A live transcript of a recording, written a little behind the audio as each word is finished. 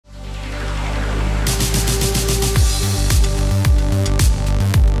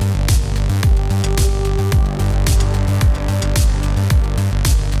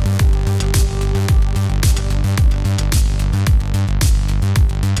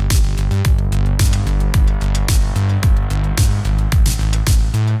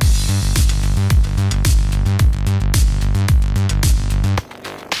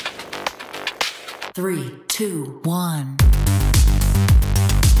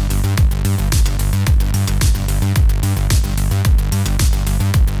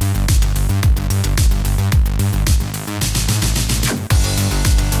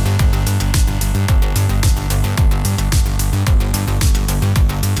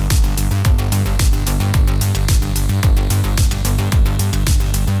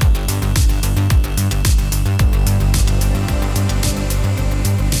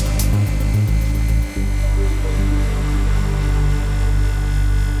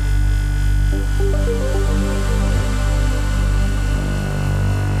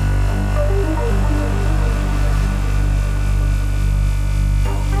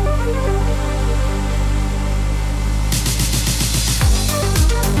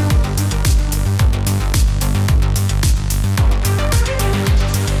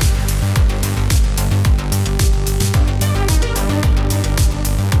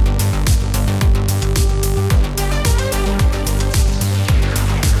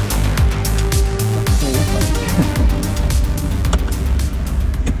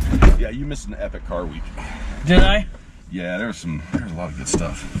an epic car week. Did I? Yeah, there's a lot of good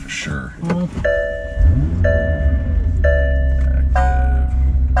stuff for sure.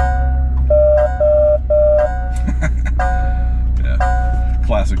 Yeah,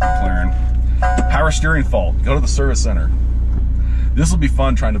 classic McLaren. Power steering fault. Go to the service center. This will be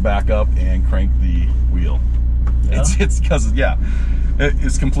fun trying to back up and crank the wheel. Yeah. It's because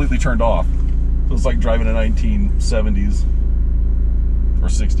it's completely turned off. It's like driving a 1970s or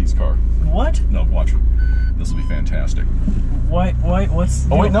 60s car. What? No, watch. This will be fantastic. Why? What's?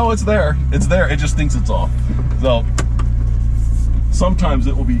 Oh wait, no, it's there. It's there. It just thinks it's off. So sometimes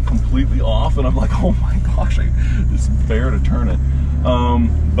it will be completely off, and I'm like, oh my gosh, it's fair to turn it.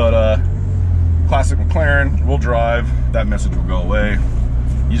 Classic McLaren will drive. That message will go away.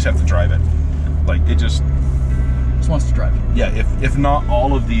 You just have to drive it. Like it just wants to drive. Yeah. If not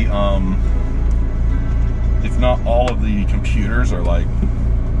all of the computers are like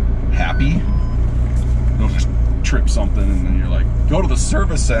happy, they'll just trip something, and then you're like, go to the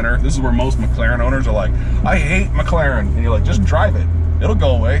service center. This is where most McLaren owners are like, I hate McLaren, and you're like, just drive it. It'll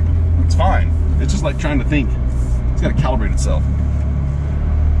go away. It's fine. It's just like trying to think. It's got to calibrate itself.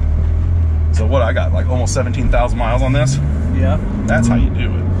 So what I got, like almost 17,000 miles on this. Yeah. That's how you do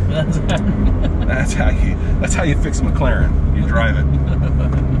it. That's how you fix a McLaren. You drive it.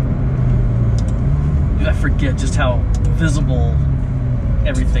 I forget just how visible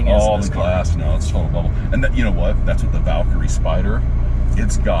everything is. All the glass, no, it's total bubble. And that, you know what? That's what the Valkyrie Spider.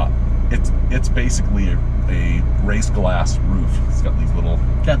 It's basically a raised glass roof. It's got these little.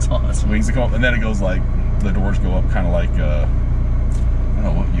 That's awesome. Wings that come up, and then it goes like the doors go up, kind of like I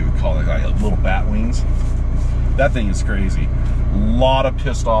don't know what you would call it, like little bat wings. That thing is crazy. A lot of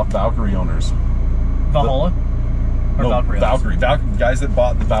pissed off Valkyrie owners. Valhalla? Or no, Valkyrie? Valkyrie. Guys that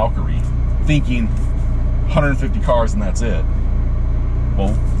bought the Valkyrie, thinking 150 cars and that's it.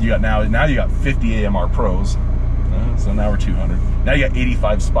 Well, you got now you got 50 AMR Pros, so now we're 200. Now you got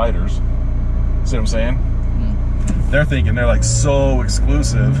 85 Spiders. See what I'm saying? They're thinking they're like so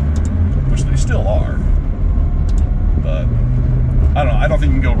exclusive, which they still are. But I don't know. I don't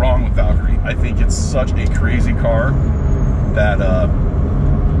think you can go wrong with Valkyrie. I think it's such a crazy car that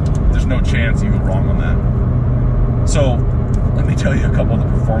there's no chance you go wrong on that. So let me tell you a couple of the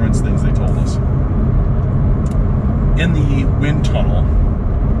performance things they told us. In the wind tunnel,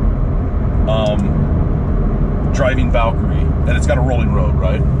 driving Valkyrie, and it's got a rolling road,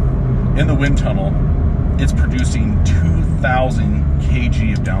 right? In the wind tunnel, it's producing 2,000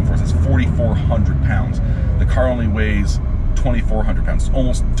 kg of downforce. That's 4,400 pounds. The car only weighs 2,400 pounds. It's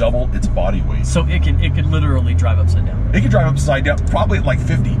almost double its body weight. So it could literally drive upside down. It could drive upside down, probably at like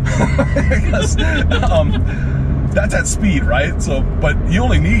 50. Because, that's at speed, right? So, but you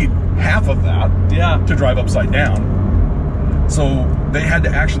only need half of that to drive upside down. So they had to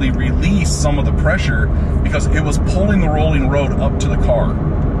actually release some of the pressure because it was pulling the rolling road up to the car.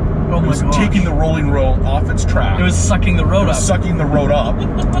 Oh my gosh. It was taking the rolling road off its track. It was sucking the road up. Sucking the road up.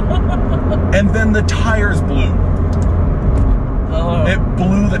 And then the tires blew. Oh. It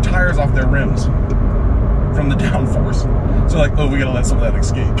blew the tires off their rims from the downforce. So like, oh, we gotta let some of that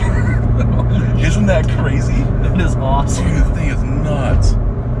escape. Isn't that crazy? That is awesome. Dude, the thing is nuts.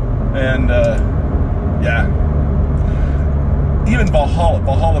 And yeah. Even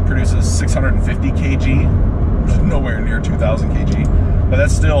Valhalla produces 650 kg, nowhere near 2,000 kg, but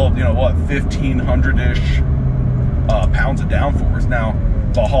that's still, you know what, 1,500-ish pounds of downforce. Now,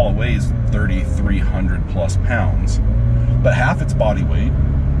 Valhalla weighs 3,300 plus pounds, but half its body weight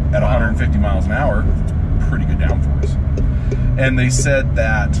at 150 miles an hour, pretty good downforce. And they said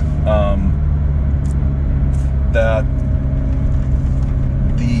that that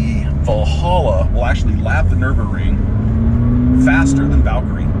the Valhalla will actually lap the Nürburgring faster than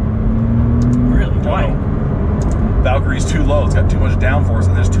Valkyrie. Really? Why? Valkyrie's too low. It's got too much downforce,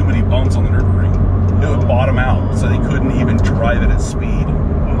 and there's too many bumps on the Nürburgring. It would bottom out, so they couldn't even drive it at speed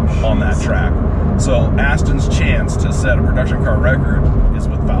on that track. So Aston's chance to set a production car record is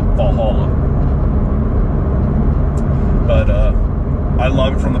with Valhalla. But I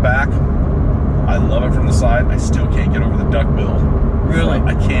love it from the back. I love it from the side. I still can't get over the duckbill. Really?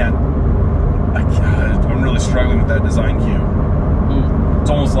 I can't. I'm really struggling with that design cue. It's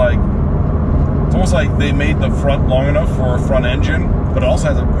almost like they made the front long enough for a front engine, but it also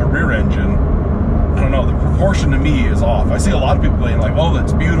has a rear engine. I don't know, the proportion to me is off. I see a lot of people being like, oh,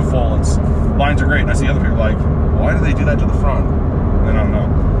 that's beautiful, lines are great. And I see other people like, why do they do that to the front? And I don't know.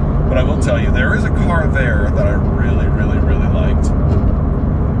 But I will tell you, there is a car there that I really, really, really liked.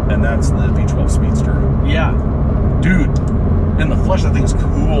 And that's the V12 Speedster. Yeah. Dude, in the flesh, that thing's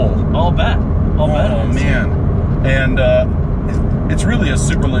cool. I'll bet. Oh, man. And it's really a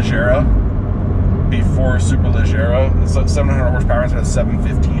Superleggera before Superleggera. It's like 700 horsepower instead of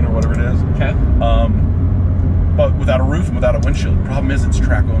 715 or whatever it is. Okay. But without a roof and without a windshield. Problem is, it's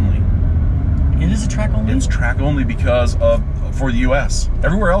track only. It is a track only? It's track only because of, for the US.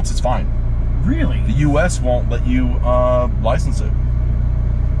 Everywhere else, it's fine. Really? The US won't let you license it.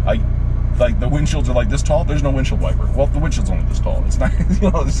 Like the windshields are like this tall. There's no windshield wiper. Well, the windshield's only this tall. It's not.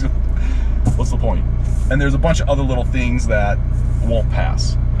 You know, what's the point? And there's a bunch of other little things that won't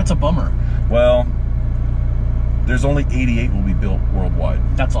pass. That's a bummer. Well, there's only 88 will be built worldwide.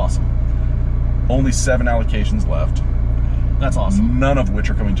 That's awesome. Only 7 allocations left. That's awesome. None of which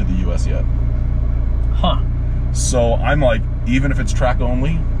are coming to the US yet. Huh. So I'm like, even if it's track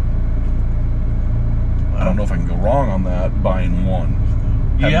only, I don't know if I can go wrong on that buying one.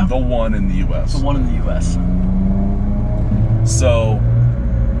 Yeah. The one in the US. The one in the US. So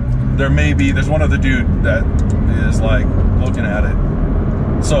there's one other dude that is like looking at it.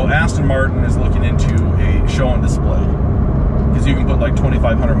 So Aston Martin is looking into a show and display. Because you can put like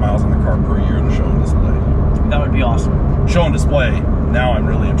 2,500 miles on the car per year in a show and display. That would be awesome. Show and display, now I'm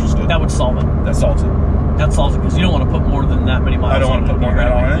really interested. That would solve it. That solves it. That solves it, because you don't want to put more than that many miles on. I don't want to put more than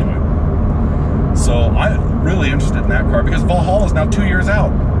that on anyway. So I'm really interested in that car because Valhalla is now 2 years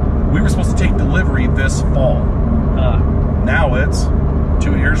out. We were supposed to take delivery this fall. Now it's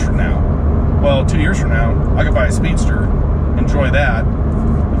 2 years from now. Well, 2 years from now, I could buy a Speedster, enjoy that.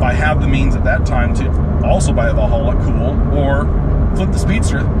 If I have the means at that time to also buy a Valhalla, cool, or flip the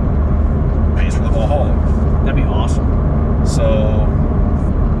Speedster, pays for the Valhalla. That'd be awesome. So,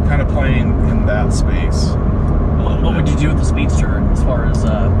 kind of playing in that space. What would you do with the Speedster as far as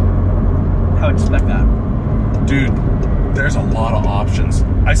how would you spec that? Dude, there's a lot of options.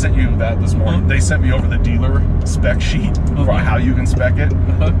 I sent you that this morning. They sent me over the dealer spec sheet for how you can spec it.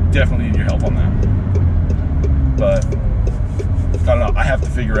 Definitely need your help on that. But I don't know. I have to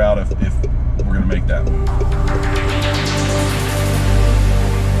figure out if we're going to make that.